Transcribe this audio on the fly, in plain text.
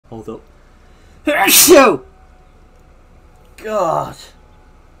Hold up. Achoo! God.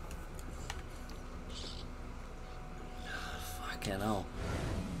 Fucking hell.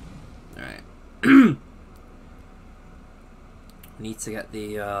 Alright. We need to get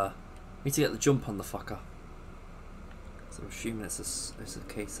the jump on the fucker. So I'm assuming it's a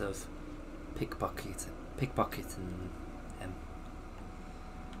case of pickpocketing him.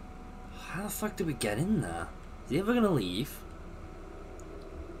 How the fuck did we get in there? Is he ever gonna leave?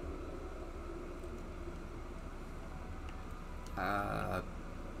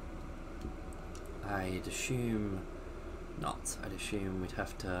 I'd assume not. I'd assume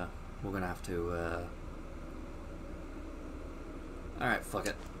we're gonna have to, alright, fuck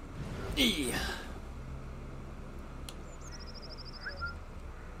it. Yeah,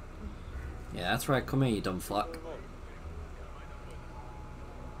 that's right, come here, you dumb fuck.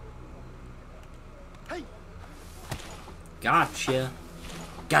 Hey. Gotcha.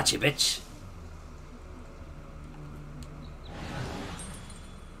 Gotcha, bitch.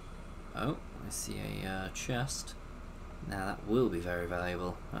 Oh, I see a chest. Now that will be very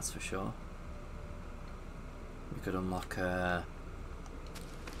valuable, that's for sure. We could unlock a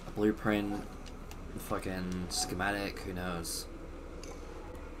blueprint, a fucking schematic, who knows.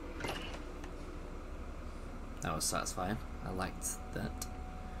 That was satisfying. I liked that.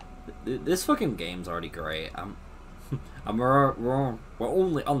 This fucking game's already great. We're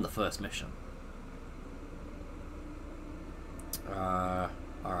only on the first mission.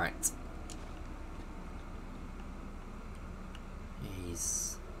 Alright.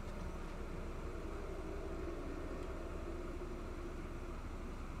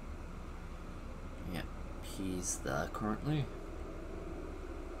 He's there currently.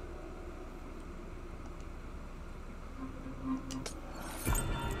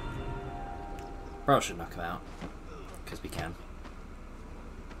 Probably should knock him out, because we can.